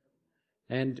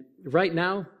 And right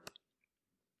now,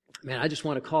 man, I just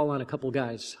want to call on a couple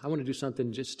guys. I want to do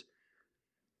something just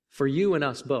for you and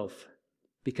us both,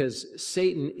 because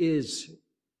Satan is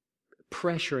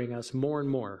pressuring us more and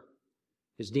more.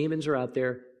 His demons are out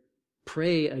there.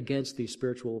 Pray against these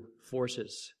spiritual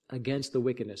forces, against the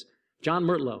wickedness. John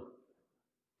Murtlow,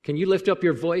 can you lift up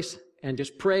your voice and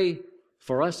just pray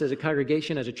for us as a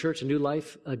congregation, as a church, a New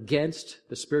Life, against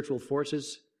the spiritual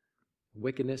forces,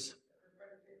 wickedness?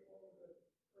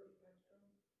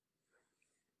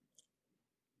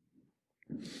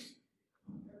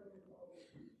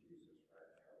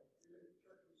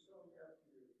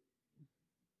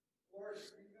 Lord,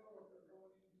 we know what they're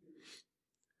going into.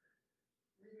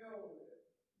 We know that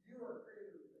you are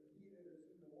greater than he that is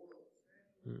in the world.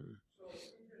 So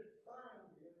we just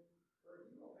bind him, for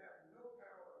he will have no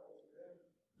power over them.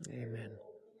 Amen.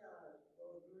 Open the eyes of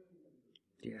those doing them.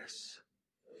 Yes.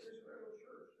 So this little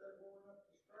church that going up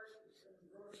to start is going to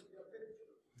grow to be a big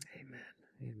church. Amen.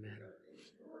 Amen.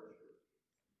 It's your church.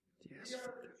 Yes. We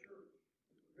are the church,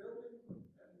 the building,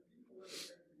 and the people that are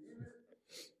going to be in it.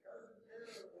 Because of their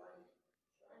light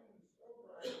shining so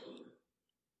bright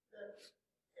that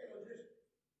it'll just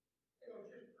grow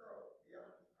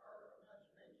beyond our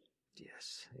imagination.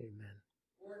 Yes. Amen.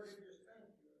 Lord, we just thank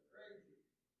you and praise you.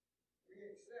 We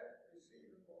accept, receive,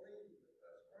 and believe that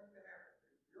that's going to happen.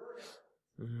 Your God.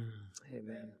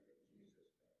 Amen.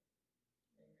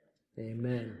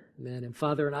 Amen. Amen. And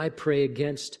Father, and I pray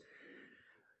against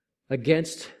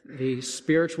the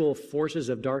spiritual forces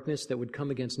of darkness that would come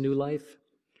against New Life.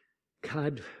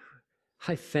 God,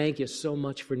 I thank you so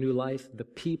much for New Life. The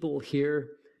people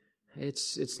here,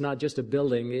 it's not just a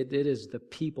building. It is the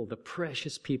people, the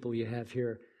precious people you have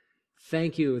here.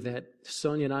 Thank you that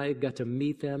Sonia and I got to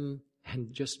meet them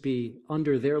and just be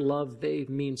under their love. They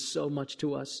mean so much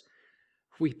to us.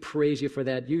 We praise you for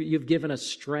that. You've given us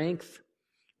strength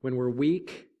when we're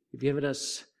weak. You've given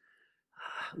us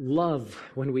love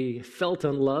when we felt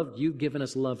unloved. You've given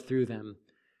us love through them.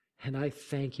 And I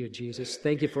thank you, Jesus.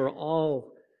 Thank you for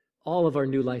all of our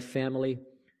New Life family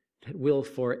that will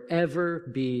forever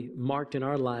be marked in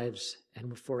our lives and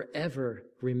will forever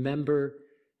remember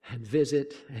and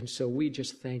visit. And so we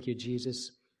just thank you,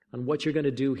 Jesus, on what you're going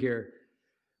to do here.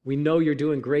 We know you're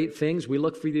doing great things. We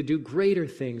look for you to do greater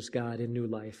things, God, in New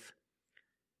Life.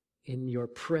 In your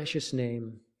precious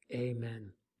name,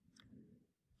 amen.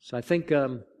 So I think, I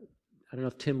don't know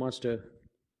if Tim wants to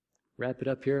wrap it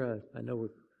up here. I know we're...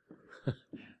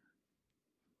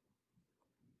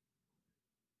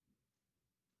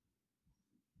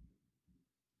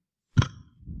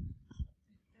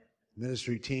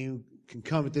 Ministry team can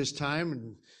come at this time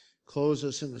and close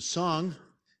us in the song.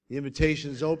 The invitation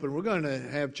is open. We're going to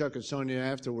have Chuck and Sonia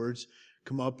afterwards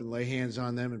come up and lay hands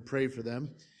on them and pray for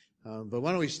them. But why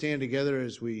don't we stand together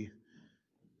as we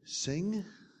sing?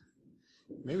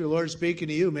 Maybe the Lord's speaking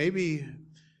to you. Maybe it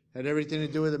had everything to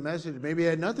do with the message. Maybe it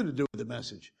had nothing to do with the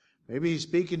message. Maybe He's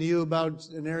speaking to you about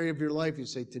an area of your life. You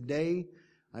say, today,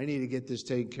 I need to get this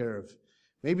taken care of.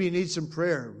 Maybe you need some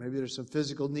prayer. Maybe there's some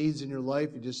physical needs in your life.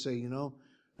 You just say,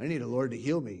 I need the Lord to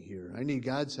heal me here. I need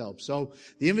God's help. So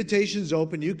the invitation's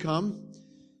open. You come.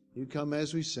 You come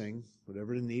as we sing.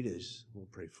 Whatever the need is, we'll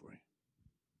pray for you.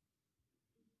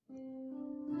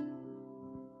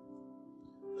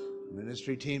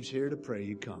 Ministry team's here to pray.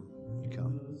 You come. You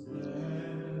come.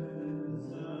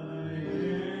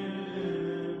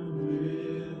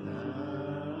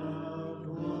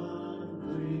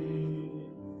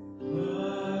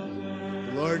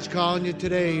 The Lord's calling you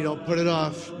today. You don't put it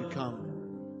off. You come.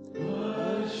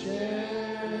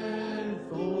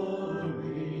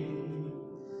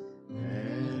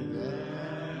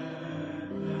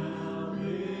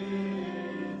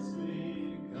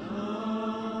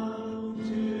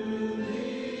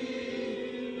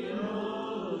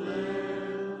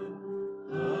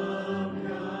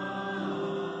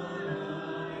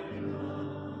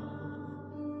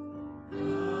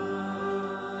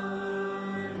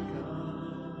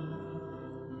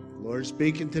 Lord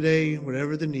speaking today,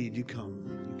 whatever the need, you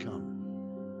come. You come.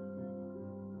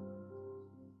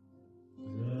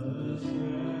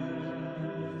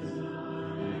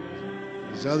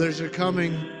 As others are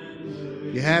coming,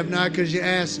 you have not because you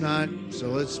ask not. So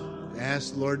let's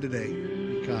ask the Lord today.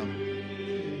 You come.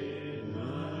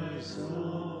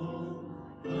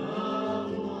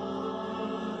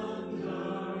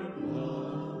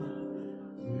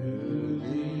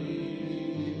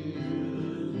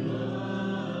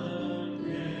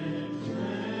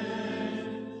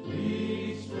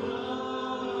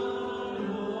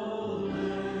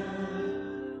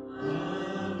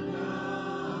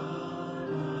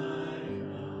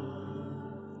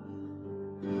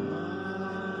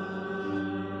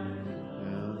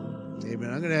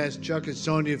 Amen. I'm going to ask Chuck and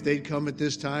Sonia if they'd come at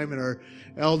this time, and our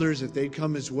elders if they'd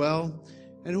come as well.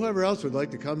 And whoever else would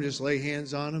like to come, just lay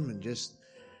hands on them and just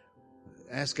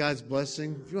ask God's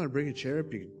blessing. If you want to bring a chair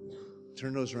up, you can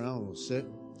turn those around and we'll sit.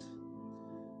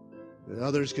 The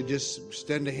others could just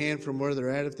extend a hand from where they're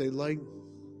at if they'd like.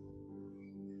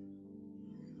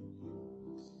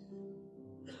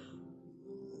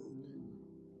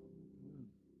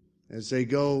 As they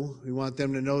go, we want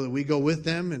them to know that we go with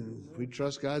them and we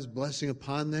trust God's blessing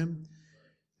upon them.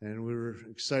 And we're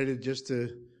excited just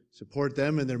to support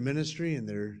them in their ministry and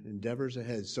their endeavors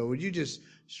ahead. So would you just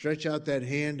stretch out that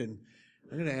hand? And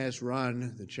I'm going to ask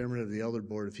Ron, the chairman of the elder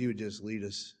board, if he would just lead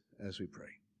us as we pray.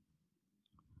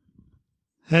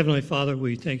 Heavenly Father,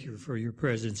 we thank you for your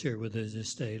presence here with us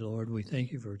this day, Lord. We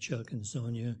thank you for Chuck and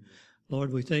Sonia.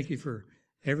 Lord, we thank you for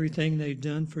everything they've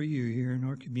done for you here in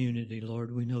our community,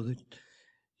 Lord. We know that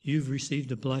you've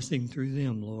received a blessing through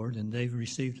them, Lord, and they've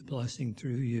received a blessing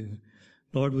through you.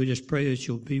 Lord, we just pray that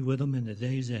you'll be with them in the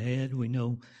days ahead. We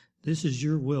know this is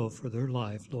your will for their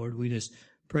life, Lord. We just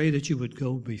pray that you would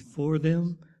go before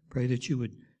them. Pray that you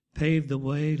would pave the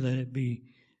way. Let it be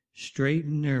straight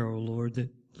and narrow, Lord,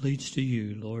 that leads to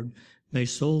you, Lord. May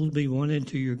souls be won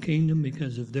into your kingdom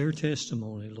because of their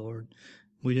testimony, Lord.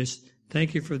 We just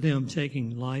thank you for them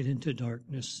taking light into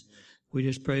darkness. We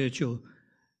just pray that you'll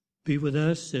be with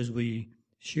us as we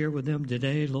share with them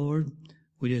today, Lord.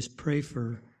 We just pray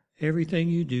for everything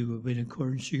you do will be in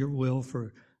accordance to your will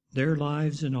for their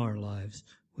lives and our lives.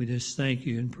 We just thank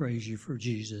you and praise you for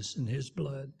Jesus and his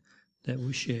blood that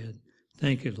was shed.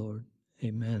 Thank you, Lord.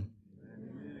 Amen.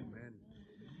 Amen.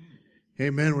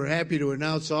 Amen. We're happy to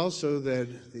announce also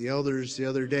that the elders the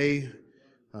other day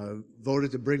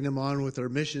voted to bring them on with our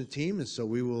mission team, and so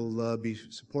we will be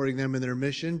supporting them in their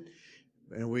mission.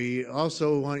 And we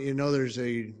also want you to know there's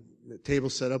a table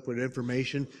set up with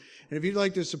information. And if you'd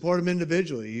like to support them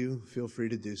individually, you feel free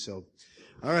to do so.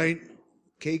 All right,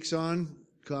 cake's on,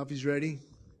 coffee's ready.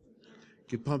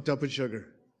 Get pumped up with sugar.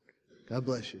 God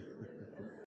bless you.